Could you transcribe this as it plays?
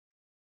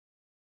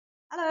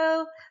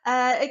Hello.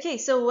 Okay,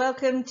 so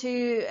welcome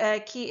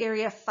to key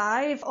area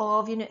 5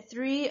 of unit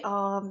 3,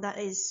 that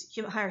is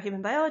higher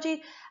human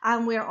biology,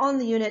 and we're on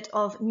the unit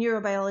of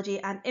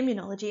neurobiology and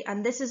immunology,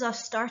 and this is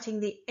us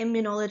starting the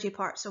immunology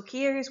part. So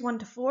key areas 1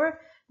 to 4,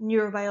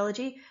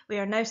 neurobiology, we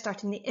are now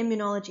starting the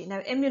immunology.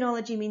 Now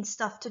immunology means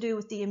stuff to do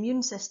with the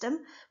immune system,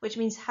 which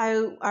means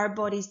how our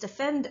bodies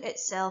defend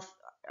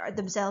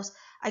themselves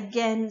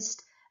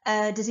against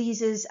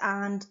diseases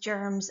and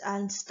germs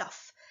and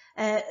stuff.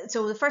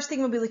 So the first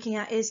thing we'll be looking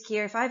at is key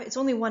area 5. It's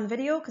only one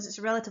video because it's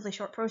a relatively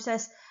short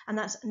process, and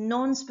that's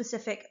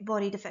non-specific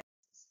body defense.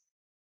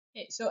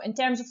 So in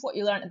terms of what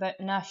you learnt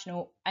about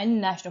National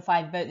 5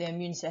 about the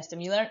immune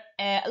system, you learnt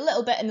a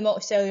little bit in the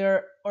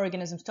multicellular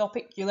organisms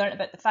topic. You learnt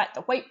about the fact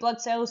that white blood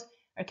cells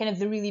are kind of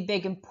the really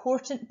big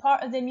important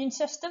part of the immune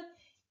system.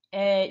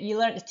 You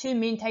learnt the two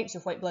main types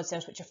of white blood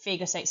cells, which are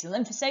phagocytes and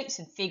lymphocytes,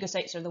 and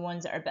phagocytes are the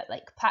ones that are a bit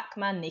like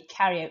Pac-Man. They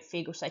carry out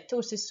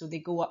phagocytosis, so they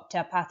go up to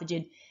a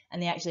pathogen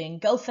and they actually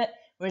engulf it,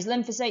 whereas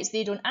lymphocytes,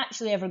 they don't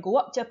actually ever go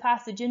up to a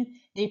pathogen.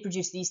 They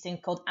produce these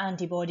things called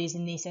antibodies,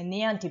 and they send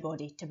the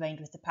antibody to bind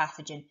with the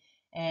pathogen.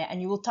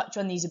 And you will touch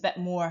on these a bit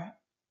more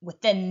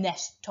within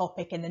this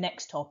topic. In the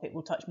next topic,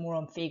 we'll touch more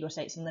on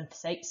phagocytes and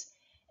lymphocytes.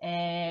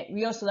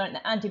 We also learned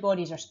that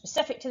antibodies are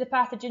specific to the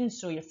pathogen,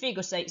 so your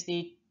phagocytes,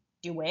 they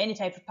deal with any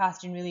type of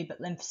pathogen really,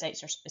 but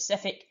lymphocytes are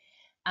specific.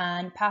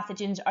 And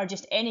pathogens are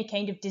just any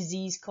kind of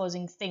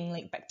disease-causing thing,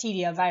 like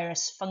bacteria,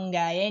 virus,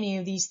 fungi, any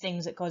of these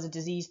things that cause a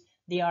disease,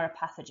 they are a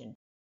pathogen.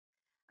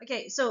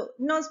 Okay, so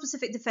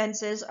non-specific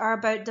defenses are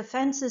about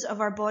defenses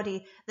of our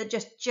body that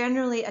just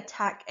generally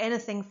attack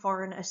anything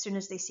foreign as soon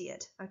as they see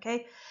it,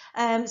 okay?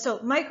 So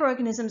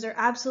microorganisms are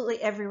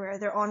absolutely everywhere.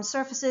 They're on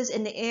surfaces,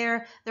 in the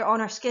air, they're on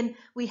our skin.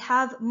 We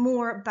have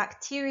more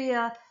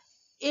bacteria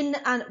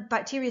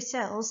bacteria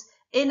cells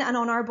in and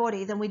on our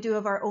body than we do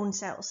of our own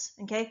cells,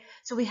 okay?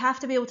 So we have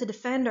to be able to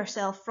defend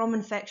ourselves from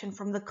infection,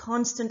 from the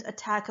constant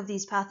attack of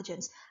these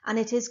pathogens, and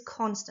it is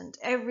constant.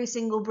 Every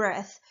single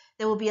breath,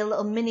 there will be a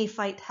little mini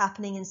fight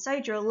happening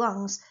inside your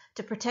lungs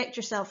to protect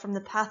yourself from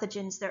the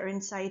pathogens that are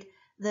inside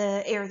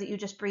the air that you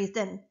just breathed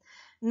in.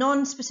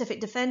 Non-specific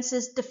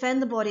defenses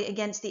defend the body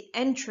against the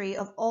entry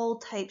of all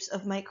types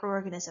of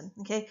microorganism,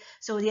 okay?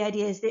 So the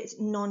idea is that it's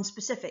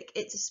non-specific.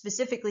 It's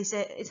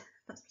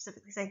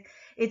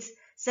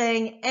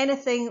saying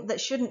anything that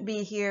shouldn't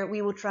be here,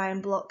 we will try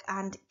and block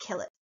and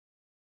kill it.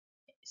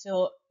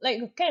 So, like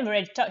we've kind of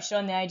already touched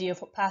on the idea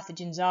of what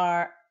pathogens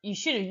are, you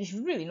should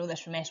really know this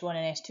from S1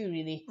 and S2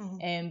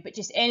 really, but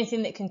just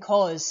anything that can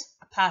cause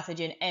a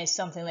pathogen is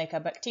something like a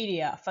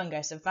bacteria, a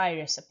fungus, a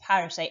virus, a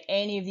parasite,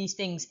 any of these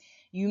things.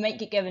 You might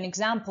get given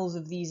examples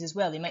of these as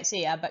well. They might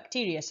say a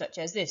bacteria such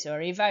as this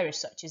or a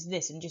virus such as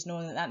this, and just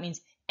knowing that that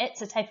means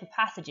it's a type of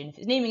pathogen. If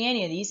it's naming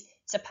any of these,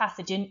 it's a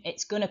pathogen,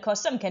 it's going to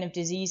cause some kind of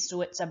disease, so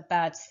it's a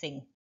bad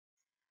thing.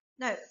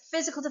 Now,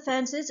 physical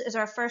defenses is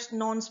our first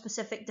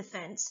non-specific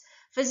defense.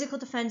 Physical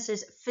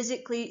defenses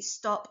physically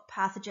stop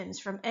pathogens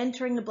from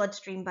entering the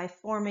bloodstream by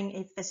forming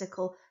a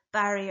physical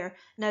barrier.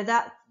 Now,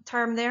 that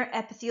term there,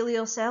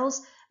 epithelial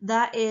cells,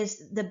 that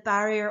is the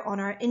barrier on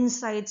our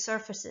inside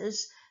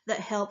surfaces that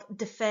help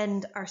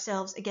defend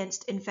ourselves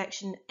against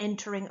infection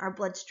entering our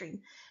bloodstream.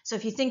 So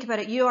if you think about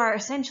it, you are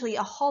essentially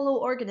a hollow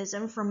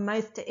organism from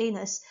mouth to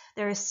anus.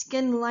 There is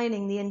skin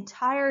lining the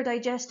entire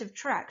digestive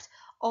tract,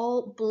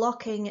 all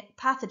blocking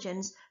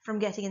pathogens from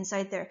getting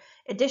inside there.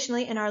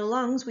 Additionally, in our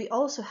lungs, we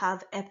also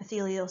have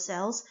epithelial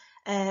cells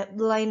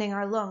lining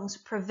our lungs,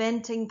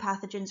 preventing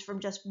pathogens from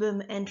just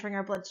boom entering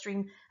our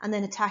bloodstream and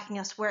then attacking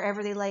us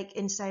wherever they like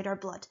inside our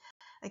blood.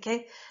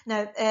 Okay,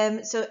 now,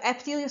 so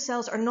epithelial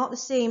cells are not the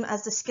same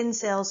as the skin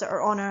cells that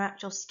are on our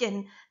actual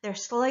skin. They're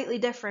slightly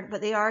different,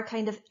 but they are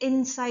kind of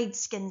inside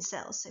skin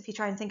cells, if you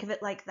try and think of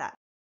it like that.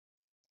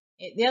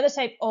 The other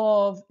type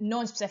of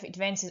non-specific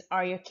defences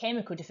are your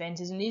chemical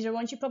defences, and these are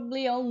ones you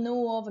probably all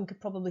know of and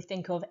could probably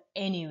think of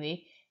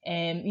anyway.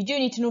 You do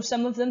need to know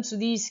some of them, so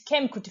these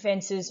chemical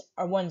defences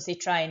are ones they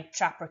try and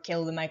trap or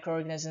kill the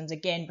microorganisms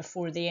again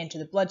before they enter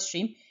the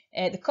bloodstream.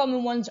 The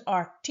common ones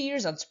are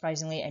tears,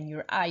 unsurprisingly, and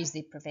your eyes.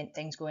 They prevent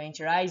things going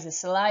into your eyes. The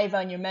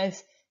saliva in your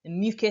mouth, the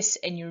mucus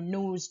in your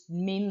nose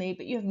mainly,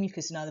 but you have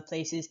mucus in other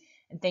places,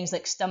 and things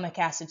like stomach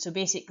acid. So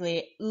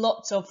basically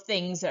lots of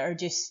things that are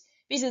just,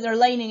 basically they're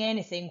lining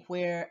anything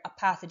where a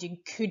pathogen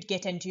could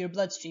get into your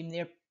bloodstream.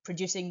 They're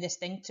producing this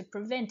thing to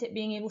prevent it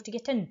being able to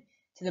get into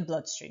the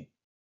bloodstream.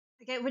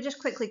 Okay, we'll just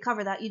quickly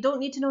cover that. You don't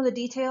need to know the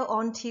detail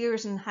on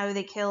tears and how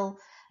they kill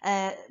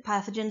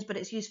pathogens, but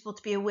it's useful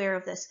to be aware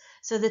of this.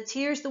 So the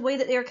tears, the way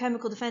that they are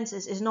chemical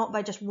defenses is not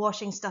by just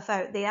washing stuff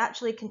out. They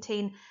actually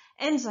contain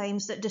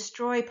enzymes that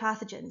destroy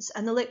pathogens,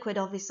 and the liquid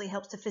obviously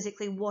helps to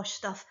physically wash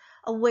stuff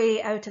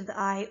away out of the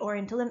eye or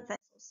into lymph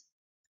vessels.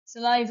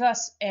 Saliva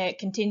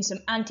contains some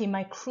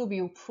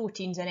antimicrobial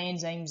proteins and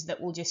enzymes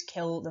that will just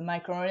kill the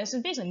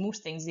microorganisms. Basically,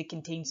 most things, they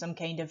contain some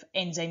kind of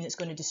enzyme that's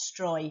going to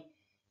destroy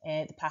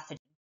the pathogen.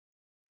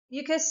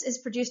 Mucus is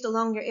produced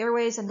along your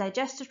airways and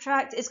digestive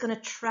tract. It's going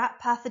to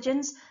trap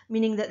pathogens,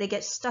 meaning that they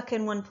get stuck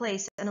in one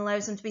place and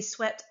allows them to be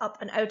swept up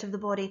and out of the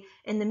body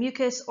in the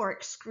mucus or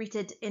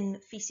excreted in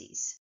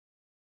feces.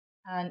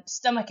 And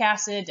stomach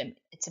acid,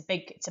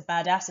 it's a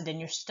bad acid in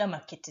your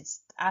stomach.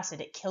 It's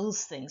acid, it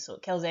kills things, so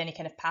it kills any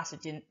kind of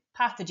pathogen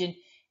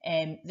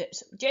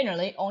that's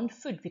generally on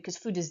food, because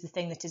food is the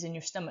thing that is in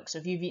your stomach. So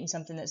if you've eaten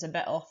something that's a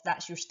bit off,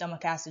 that's your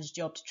stomach acid's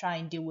job to try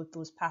and deal with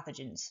those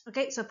pathogens.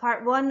 Okay, so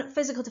part 1,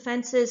 physical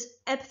defenses,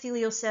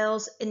 epithelial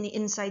cells in the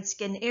inside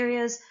skin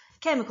areas,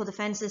 chemical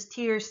defenses,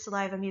 tears,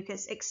 saliva,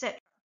 mucus, etc.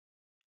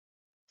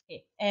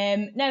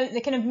 Now,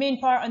 the kind of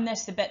main part on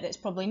this, the bit that's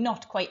probably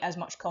not quite as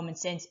much common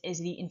sense, is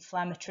the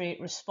inflammatory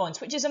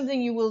response, which is something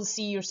you will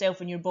see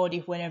yourself in your body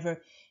whenever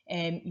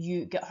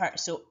you get hurt.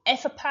 So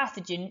if a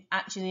pathogen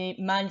actually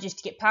manages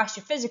to get past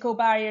your physical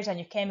barriers and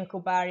your chemical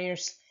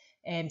barriers,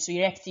 so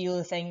your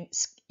epithelial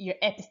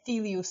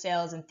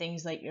cells and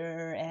things like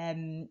your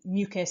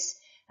mucus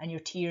and your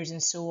tears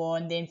and so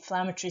on, the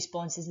inflammatory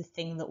response is the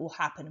thing that will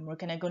happen, and we're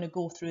going to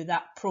go through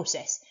that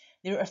process.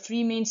 There are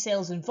 3 main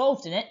cells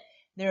involved in it.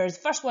 The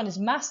first one is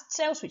mast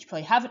cells, which you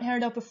probably haven't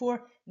heard of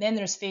before. Then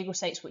there's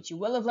phagocytes, which you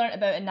will have learnt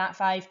about in Nat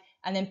 5.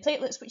 And then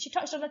platelets, which you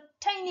touched on a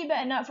tiny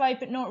bit in Nat 5,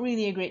 but not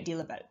really a great deal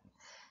about.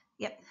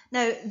 Yep.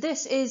 Now,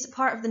 this is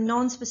part of the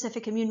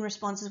non-specific immune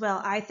response as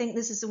well. I think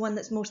this is the one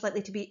that's most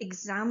likely to be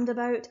examined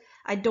about.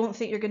 I don't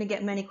think you're going to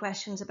get many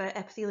questions about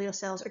epithelial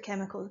cells or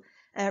chemical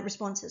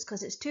responses,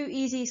 because it's too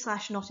easy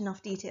 / not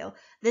enough detail.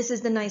 This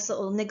is the nice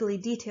little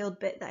niggly detailed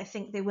bit that I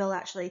think they will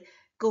actually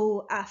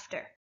go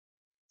after.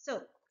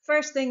 So,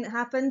 first thing that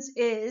happens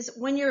is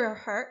when you're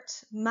hurt,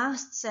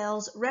 mast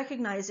cells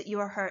recognize that you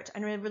are hurt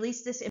and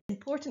release this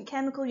important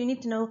chemical you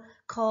need to know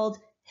called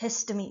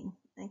histamine.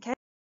 Okay?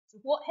 So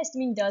what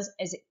histamine does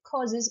is it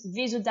causes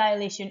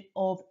vasodilation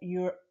of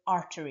your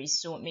arteries,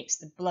 so it makes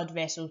the blood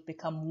vessels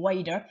become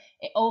wider.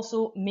 It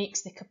also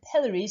makes the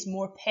capillaries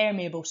more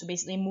permeable, so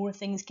basically more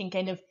things can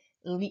kind of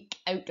leak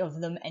out of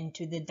them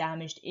into the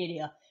damaged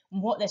area.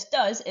 And what this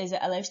does is it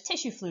allows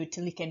tissue fluid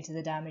to leak into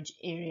the damaged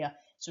area.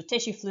 So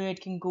tissue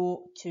fluid can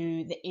go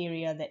to the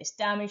area that is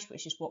damaged,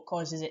 which is what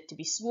causes it to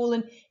be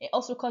swollen. It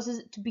also causes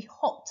it to be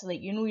hot.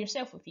 Like, you know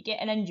yourself, if you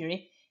get an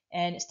injury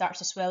and it starts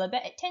to swell a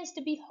bit, it tends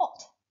to be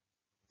hot.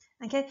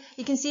 Okay,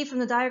 you can see from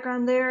the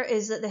diagram there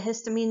is that the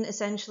histamine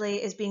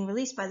essentially is being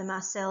released by the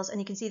mast cells, and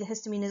you can see the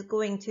histamine is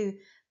going to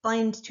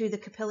bind to the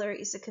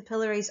capillaries. The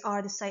capillaries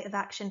are the site of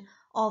action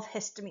of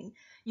histamine.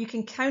 You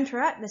can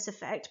counteract this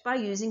effect by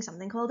using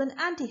something called an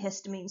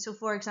antihistamine. So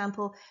for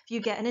example, if you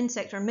get an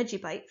insect or a midgie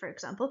bite, for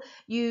example,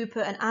 you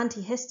put an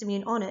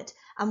antihistamine on it,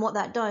 and what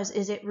that does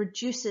is it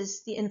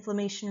reduces the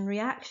inflammation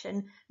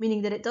reaction,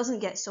 meaning that it doesn't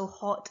get so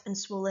hot and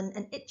swollen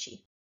and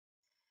itchy.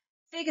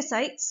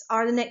 Phagocytes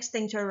are the next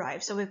thing to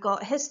arrive. So we've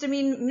got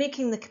histamine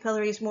making the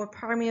capillaries more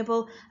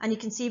permeable, and you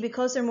can see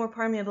because they're more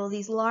permeable,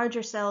 these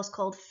larger cells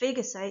called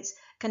phagocytes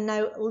can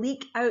now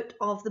leak out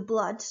of the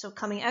blood, so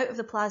coming out of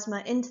the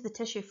plasma into the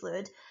tissue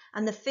fluid,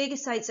 and the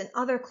phagocytes and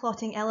other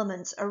clotting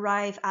elements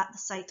arrive at the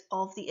site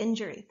of the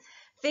injury.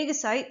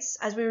 Phagocytes,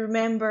 as we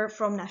remember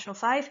from National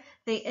 5,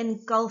 they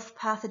engulf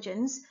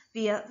pathogens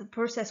via the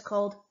process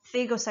called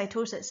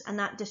phagocytosis, and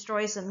that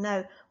destroys them.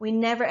 Now, we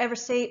never ever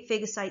say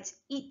phagocytes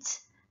eat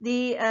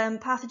the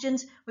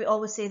pathogens, we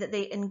always say that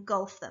they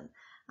engulf them.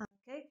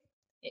 Okay.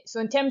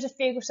 So in terms of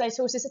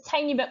phagocytosis, a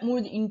tiny bit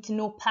more that you need to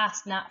know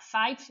past Nat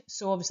 5.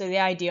 So obviously the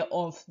idea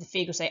of the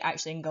phagocyte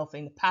actually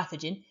engulfing the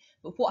pathogen.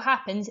 But what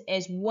happens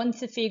is once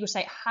the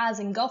phagocyte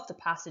has engulfed the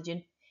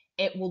pathogen,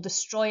 it will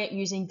destroy it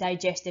using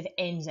digestive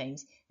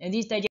enzymes. Now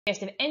these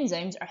digestive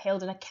enzymes are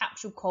held in a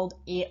capsule called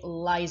a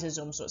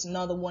lysosome. So it's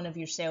another one of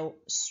your cell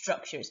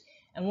structures.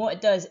 And what it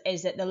does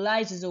is that the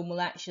lysosome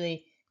will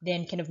actually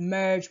then kind of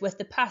merge with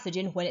the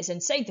pathogen when it's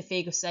inside the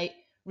phagocyte,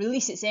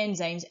 release its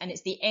enzymes, and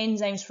it's the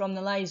enzymes from the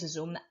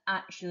lysosome that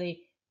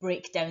actually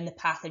break down the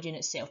pathogen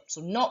itself.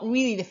 So not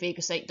really the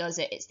phagocyte does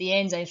it, it's the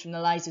enzymes from the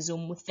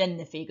lysosome within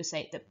the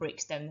phagocyte that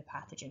breaks down the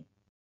pathogen.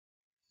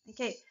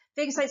 Okay,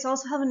 phagocytes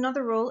also have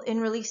another role in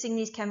releasing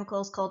these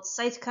chemicals called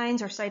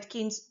cytokines or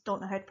cytokines,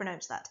 don't know how to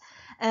pronounce that.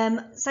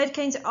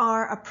 Cytokines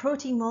are a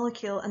protein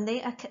molecule, and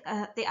they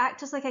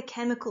act as like a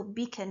chemical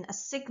beacon, a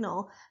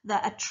signal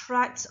that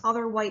attracts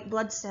other white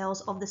blood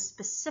cells of the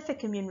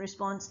specific immune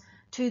response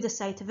to the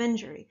site of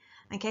injury.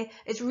 Okay,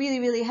 it's really,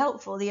 really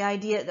helpful, the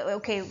idea that,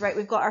 okay, right,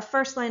 we've got our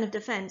first line of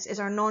defense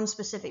is our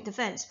non-specific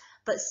defense,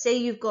 but say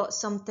you've got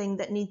something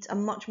that needs a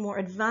much more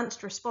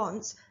advanced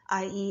response,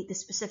 i.e. the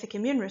specific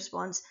immune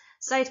response,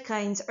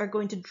 cytokines are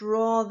going to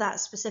draw that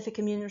specific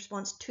immune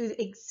response to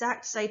the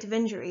exact site of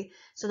injury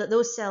so that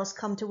those cells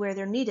come to where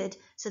they're needed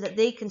so that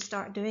they can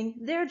start doing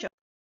their job.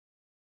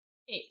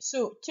 Okay,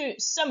 so to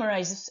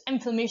summarise,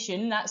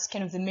 inflammation, that's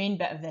kind of the main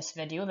bit of this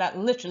video. That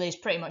literally is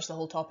pretty much the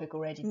whole topic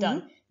already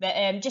done.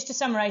 But just to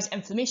summarise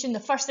inflammation, the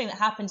first thing that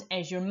happens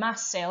is your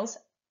mast cells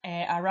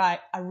arrive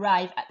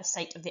at the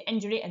site of the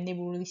injury, and they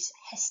will release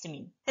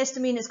histamine.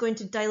 Histamine is going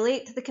to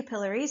dilate the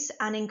capillaries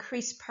and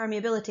increase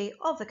permeability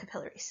of the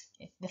capillaries.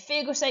 The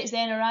phagocytes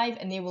then arrive,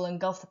 and they will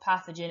engulf the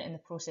pathogen in the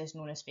process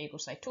known as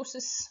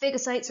phagocytosis.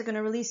 Phagocytes are going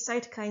to release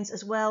cytokines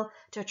as well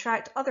to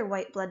attract other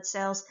white blood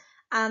cells.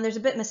 And there's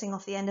a bit missing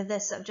off the end of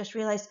this. I've just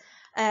realised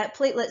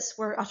platelets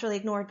were utterly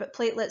ignored, but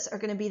platelets are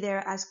going to be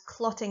there as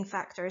clotting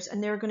factors,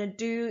 and they're going to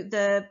do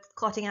the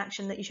clotting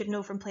action that you should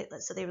know from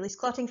platelets. So they release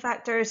clotting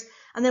factors,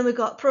 and then we've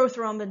got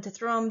prothrombin to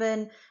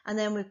thrombin, and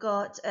then we've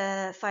got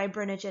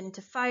fibrinogen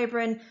to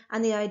fibrin,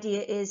 and the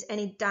idea is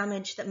any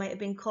damage that might have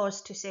been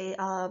caused to, say,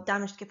 a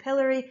damaged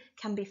capillary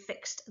can be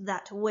fixed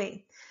that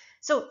way.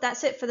 So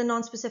that's it for the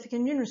non-specific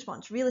immune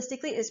response.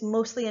 Realistically, it's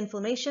mostly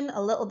inflammation,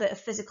 a little bit of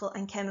physical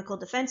and chemical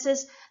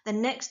defenses. The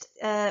next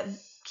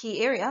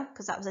key area,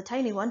 because that was a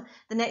tiny one,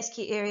 the next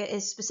key area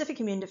is specific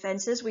immune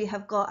defenses. We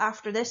have got,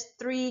 after this,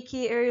 3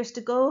 key areas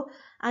to go,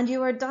 and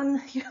you are done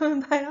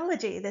human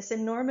biology, this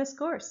enormous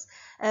course.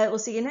 We'll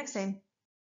see you next time.